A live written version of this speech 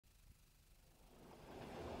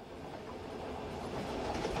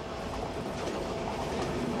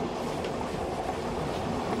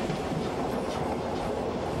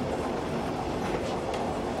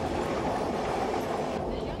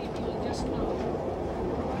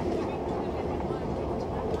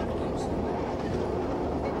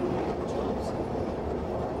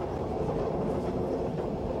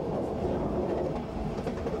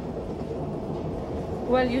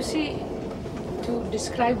Well, you see, to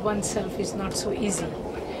describe oneself is not so easy,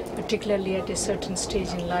 particularly at a certain stage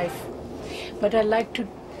in life. But I'd like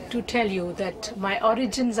to tell you that my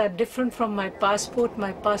origins are different from my passport.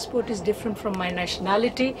 My passport is different from my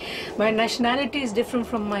nationality. My nationality is different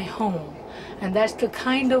from my home. And that's the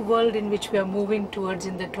kind of world in which we are moving towards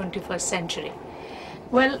in the 21st century.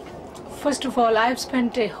 Well, first of all, I've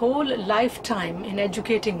spent a whole lifetime in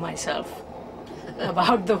educating myself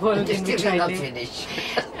about the world in which I live.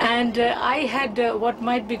 And I had what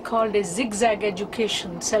might be called a zigzag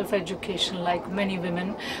education, self-education, like many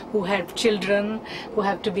women who have children, who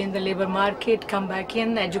have to be in the labor market, come back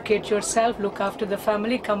in, educate yourself, look after the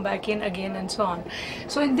family, come back in again, and so on.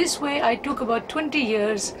 So in this way, I took about 20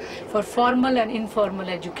 years for formal and informal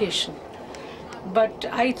education. But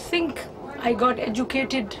I think I got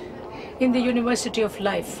educated in the University of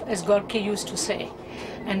Life, as Gorky used to say,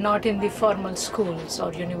 and not in the formal schools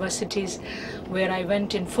or universities where I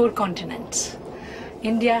went in 4 continents.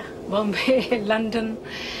 India, Bombay, London,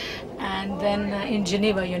 and then in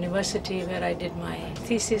Geneva University where I did my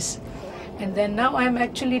thesis. And then now I'm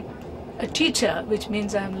actually a teacher, which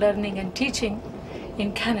means I'm learning and teaching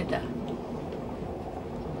in Canada.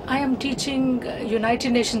 I am teaching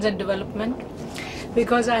United Nations and Development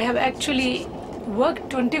because I have actually worked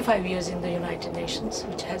 25 years in the United Nations,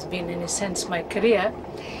 which has been in a sense my career.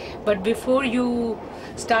 But before you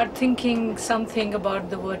start thinking something about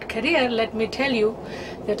the word career, let me tell you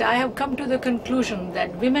that I have come to the conclusion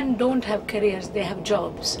that women don't have careers, they have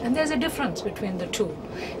jobs. And there's a difference between the two.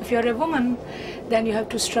 If you're a woman, then you have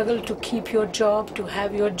to struggle to keep your job, to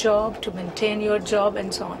have your job, to maintain your job,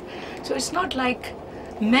 and so on. So it's not like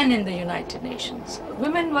men in the United Nations.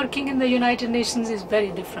 Women working in the United Nations is very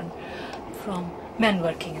different from men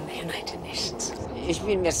working in the United Nations. Ich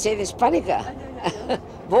bin Mercedes Paniker,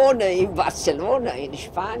 wohne in Barcelona in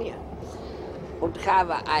Spanien und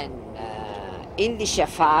habe einen indischen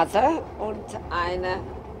Vater und eine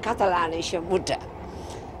katalanische Mutter.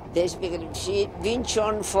 Deswegen bin ich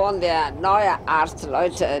schon von der neuen Art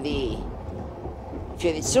Leute, die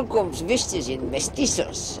für die Zukunft wichtig sind,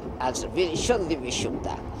 Mestizos, also bin ich schon die Mischung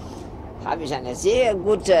da. Habe ich eine sehr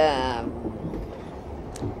gute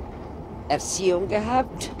Erziehung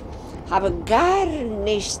gehabt, habe gar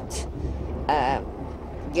nicht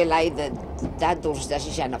geleidet dadurch, dass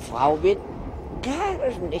ich eine Frau bin, gar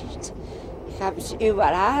nicht. Ich habe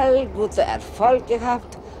überall guten Erfolg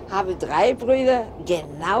gehabt, habe 3 Brüder,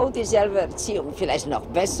 genau dieselbe Erziehung, vielleicht noch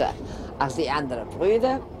besser als die anderen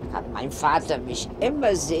Brüder. Hat mein Vater mich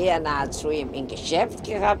immer sehr nah zu ihm im Geschäft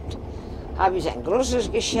gehabt, habe ich ein großes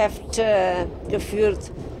Geschäft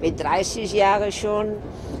geführt, mit 30 Jahren schon.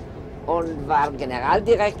 Und war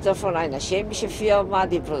Generaldirektor von einer chemischen Firma,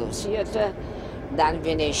 die produzierte. Dann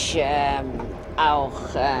bin ich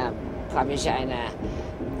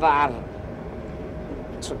war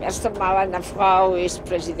zum ersten Mal eine Frau, ist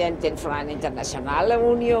Präsidentin von einer internationalen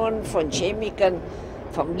Union von Chemikern,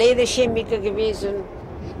 vom Lederchemiker gewesen.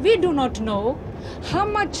 We do not know how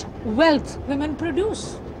much wealth women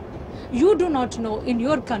produce. You do not know in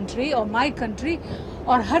your country or my country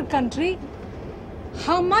or her country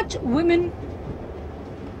how much women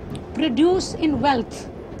produce in wealth,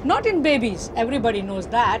 not in babies. Everybody knows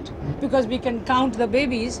that because we can count the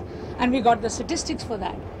babies and we got the statistics for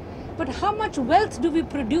that. But how much wealth do we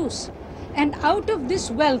produce? And out of this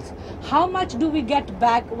wealth, how much do we get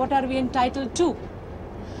back? What are we entitled to?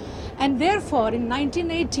 And therefore, in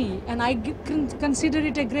 1980, and I consider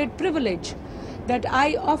it a great privilege, that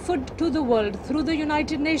I offered to the world through the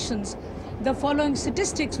United Nations the following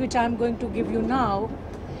statistics which I am going to give you now,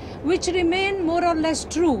 which remain more or less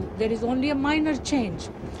true. There is only a minor change,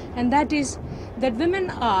 and that is that women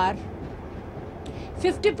are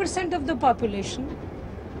 50% of the population,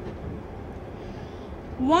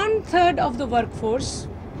 1/3 of the workforce,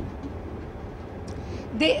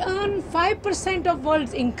 they earn 5% of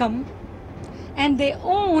world's income, and they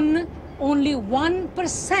own only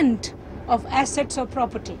 1% of assets or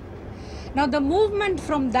property. Now the movement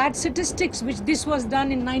from that statistics, which this was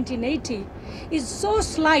done in 1980, is so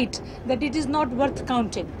slight that it is not worth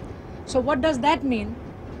counting. So what does that mean?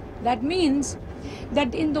 That means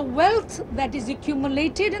that in the wealth that is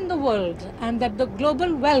accumulated in the world and that the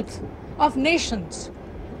global wealth of nations,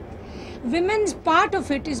 women's part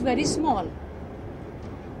of it is very small.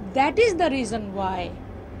 That is the reason why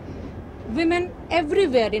women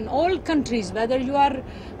everywhere in all countries, whether you are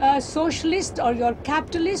socialist or you are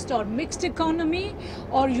capitalist or mixed economy,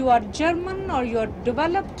 or you are German or you are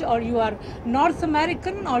developed or you are North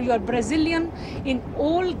American or you are Brazilian, in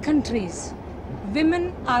all countries,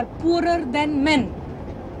 women are poorer than men.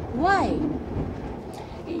 Why?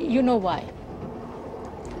 You know why?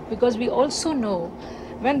 because we also know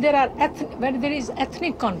when there is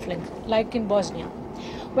ethnic conflict, like in Bosnia,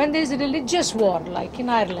 when there is a religious war, like in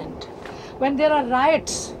Ireland, when there are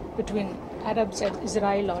riots between Arabs and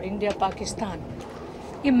Israel or India, Pakistan,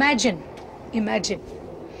 imagine,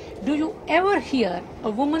 do you ever hear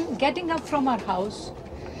a woman getting up from her house,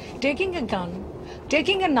 taking a gun,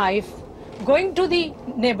 taking a knife, going to the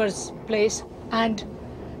neighbor's place and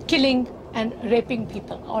killing and raping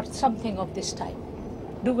people or something of this type?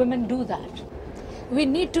 Do women do that? We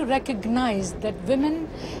need to recognize that women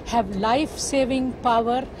have life-saving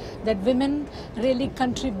power, that women really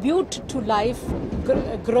contribute to life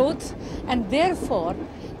growth, and therefore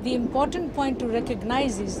the important point to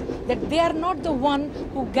recognize is that they are not the one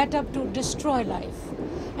who get up to destroy life.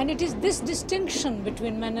 And it is this distinction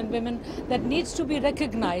between men and women that needs to be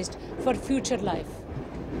recognized for future life.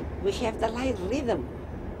 We have the life rhythm.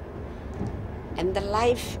 And the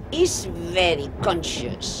life is very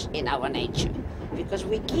conscious in our nature, because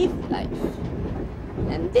we give life.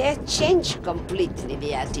 And they change completely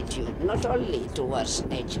the attitude, not only towards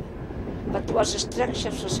nature, but towards the structure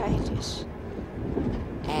of societies.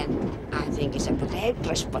 And I think it's a great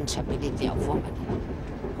responsibility of women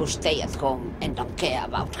who stay at home and don't care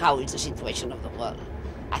about how is the situation of the world.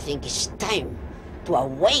 I think it's time to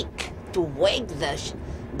wake the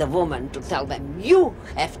woman, to tell them, you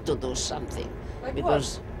have to do something. Like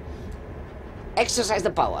because exercise the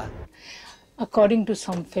power. According to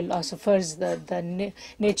some philosophers, the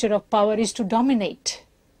nature of power is to dominate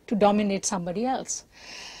somebody else.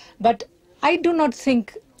 But I do not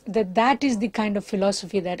think that that is the kind of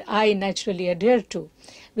philosophy that I naturally adhere to,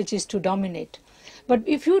 which is to dominate. But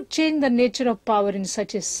if you change the nature of power in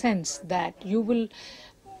such a sense that you will,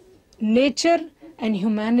 nature and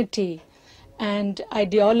humanity and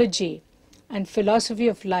ideology and philosophy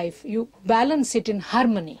of life, you balance it in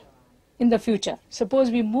harmony in the future.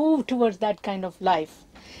 Suppose we move towards that kind of life,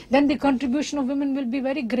 then the contribution of women will be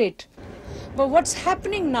very great. But what's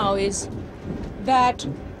happening now is that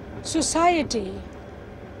society,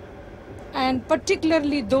 and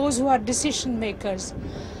particularly those who are decision makers,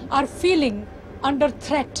 are feeling under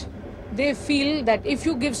threat. They feel that if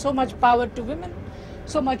you give so much power to women,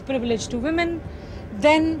 so much privilege to women,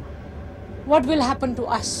 then what will happen to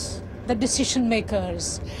us, the decision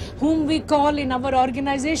makers, whom we call in our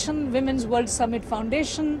organization, Women's World Summit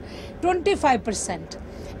Foundation, 25%,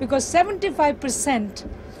 because 75%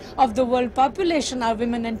 of the world population are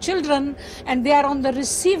women and children, and they are on the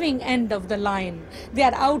receiving end of the line. They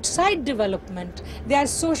are outside development. They are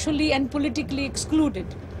socially and politically excluded.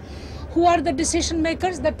 Who are the decision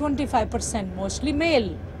makers? The 25%, mostly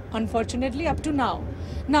male, unfortunately, up to now.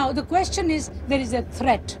 Now, the question is, there is a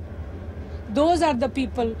threat. Those are the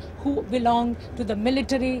people who belong to the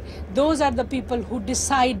military. Those are the people who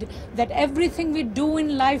decide that everything we do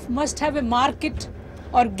in life must have a market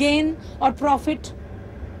or gain or profit.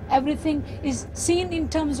 Everything is seen in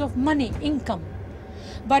terms of money, income.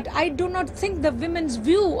 But I do not think the women's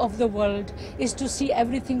view of the world is to see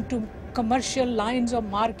everything to commercial lines of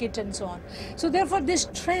market and so on. So therefore this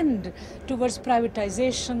trend towards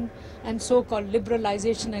privatization and so-called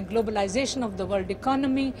liberalization and globalization of the world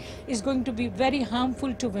economy is going to be very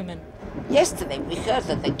harmful to women. Yesterday we heard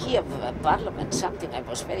at the Kiev Parliament something I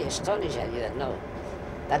was very astonished, I didn't know,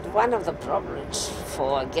 that one of the problems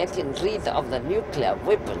for getting rid of the nuclear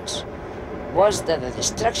weapons was that the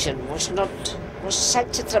destruction was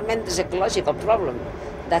such a tremendous ecological problem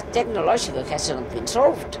that technologically has not been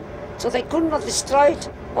solved. So they could not destroy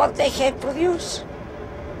what they have produced.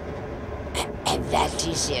 And that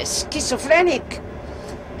is schizophrenic.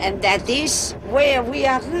 And that is where we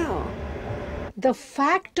are now. The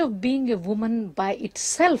fact of being a woman by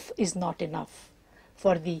itself is not enough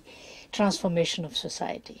for the transformation of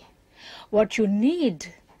society. What you need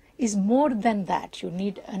is more than that. You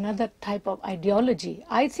need another type of ideology.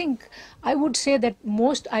 I would say that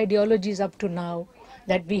most ideologies up to now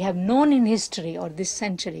that we have known in history or this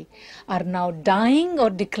century are now dying or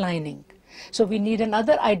declining. So we need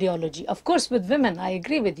another ideology. Of course, with women, I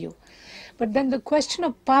agree with you. But then the question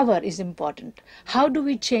of power is important. How do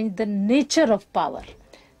we change the nature of power?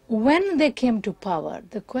 When they came to power,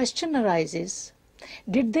 the question arises,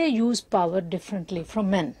 did they use power differently from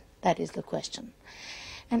men? That is the question.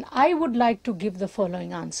 And I would like to give the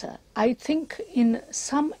following answer. I think in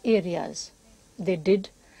some areas they did,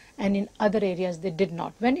 and in other areas they did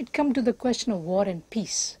not. When it came to the question of war and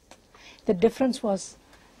peace, the difference was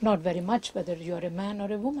not very much whether you are a man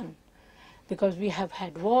or a woman, because we have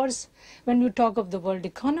had wars. When you talk of the world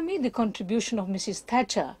economy, the contribution of Mrs.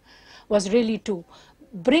 Thatcher was really to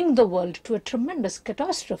bring the world to a tremendous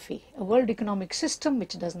catastrophe, a world economic system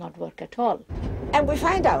which does not work at all. And we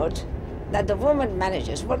find out that the women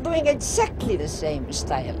managers were doing exactly the same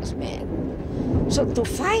style as men. So to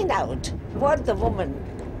find out what the woman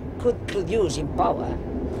could produce in power,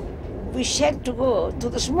 we had to go to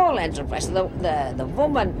the small enterprise. The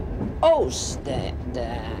woman owns the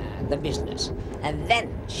business. And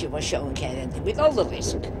then she was showing her identity with all the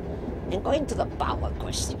risk. And going to the power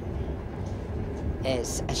question,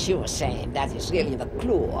 as she was saying, that is really the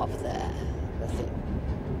clue of the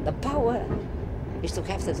thing. The power is to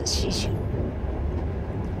have the decision,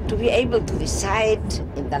 to be able to decide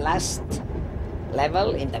in the last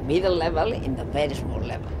level, in the middle level, in the very small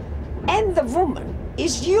level. And the woman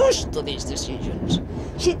is used to these decisions.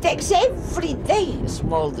 She takes every day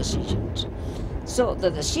small decisions. So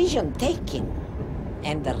the decision taking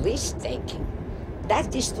and the risk taking,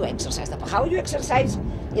 that is to exercise the power. How you exercise?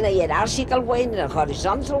 In a hierarchical way, in a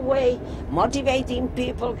horizontal way, motivating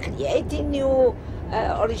people, creating new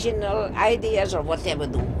original ideas or whatever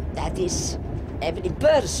do. That is every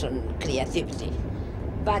person creativity.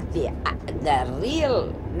 But the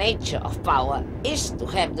real nature of power is to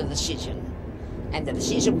have the decision, and the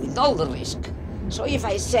decision with all the risk. So if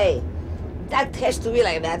I say, that has to be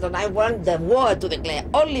like that, and I want the war to declare,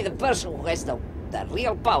 only the person who has the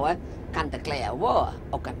real power can declare a war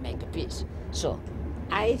or can make a peace. So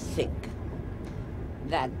I think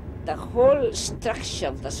that the whole structure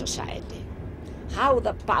of the society, how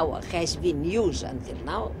the power has been used until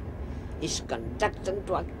now, is conducted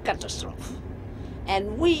to a catastrophe.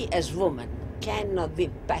 And we as women cannot be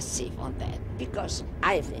passive on that, because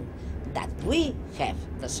I think that we have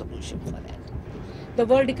the solution for that. The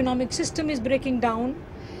world economic system is breaking down.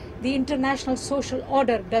 The international social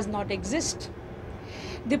order does not exist.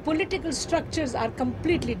 The political structures are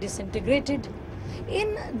completely disintegrated.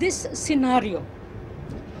 In this scenario,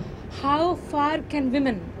 how far can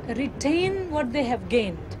women retain what they have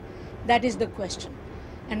gained? That is the question.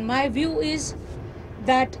 And my view is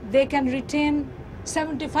that they can retain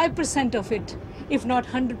 75% of it, if not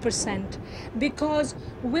 100%, because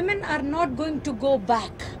women are not going to go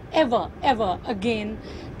back ever again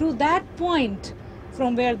to that point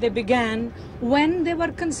from where they began, when they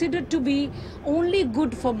were considered to be only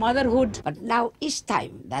good for motherhood. But now it's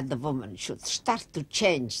time that the woman should start to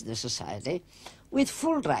change the society with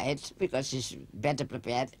full rights, because she's better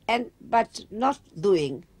prepared, but not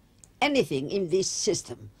doing anything in this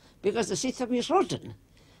system, because the system is rotten.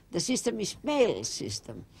 The system is male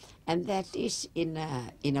system, and that is in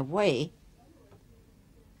a way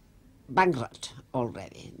bankrupt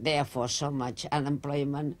already. Therefore so much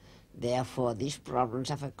unemployment, therefore these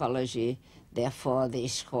problems of ecology, therefore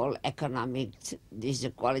this whole economic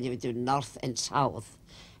disequality between North and South,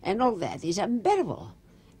 and all that is unbearable.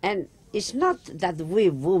 And it's not that we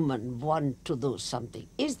women want to do something,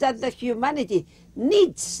 it's that the humanity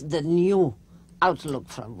needs the new outlook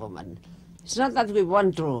from women. It's not that we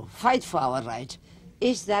want to fight for our rights,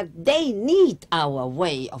 it's that they need our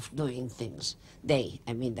way of doing things. They,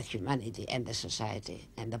 I mean the humanity and the society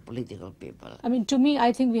and the political people. I mean, to me,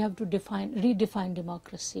 I think we have to redefine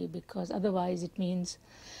democracy, because otherwise it means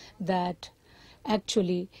that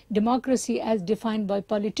actually democracy as defined by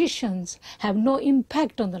politicians have no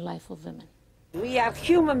impact on the life of women. We are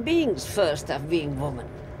human beings first of being women.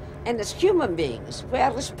 And as human beings, we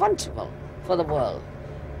are responsible for the world.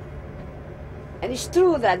 And it's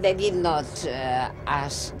true that they did not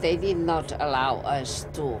allow us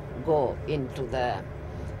to go into the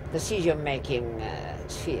decision-making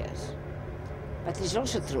spheres. But it's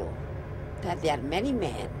also true that there are many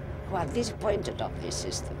men who are disappointed of this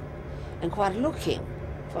system and who are looking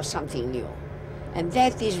for something new. And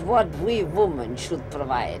that is what we women should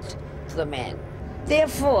provide to the men.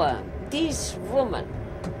 Therefore, these women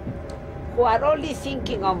who are only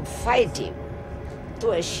thinking of fighting to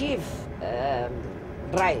achieve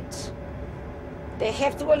rights, they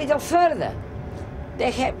have to go a little further.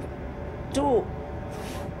 They have to,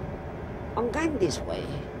 on Gandhi's way,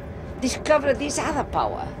 discover this other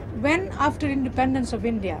power. When, after independence of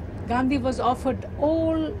India, Gandhi was offered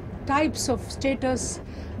all types of status,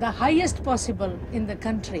 the highest possible in the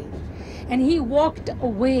country, and he walked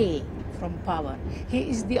away from power. He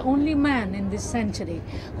is the only man in this century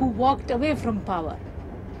who walked away from power.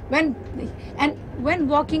 When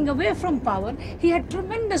walking away from power, he had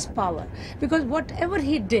tremendous power, because whatever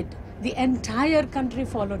he did, the entire country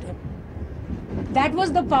followed him. That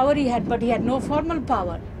was the power he had, but he had no formal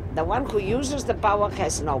power. The one who uses the power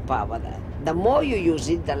has no power there. The more you use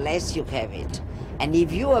it, the less you have it. And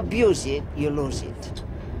if you abuse it, you lose it.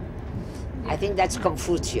 I think that's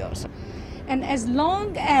Confucius. And as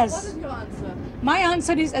long as... What is your answer? My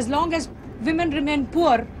answer is, as long as women remain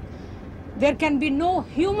poor, there can be no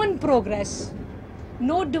human progress,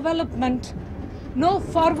 no development, no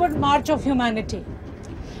forward march of humanity.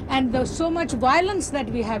 And there's so much violence that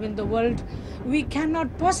we have in the world, we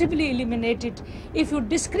cannot possibly eliminate it if you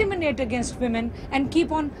discriminate against women and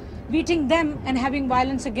keep on beating them and having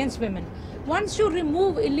violence against women. Once you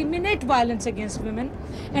eliminate violence against women,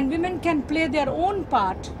 and women can play their own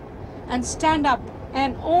part and stand up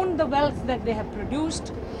and own the wealth that they have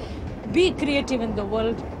produced, be creative in the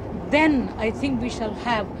world, then I think we shall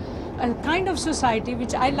have a kind of society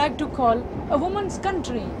which I like to call a woman's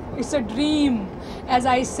country. It's a dream. As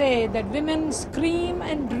I say, that women scream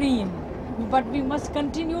and dream, but we must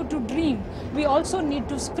continue to dream. We also need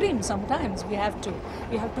to scream sometimes. We have to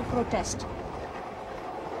protest.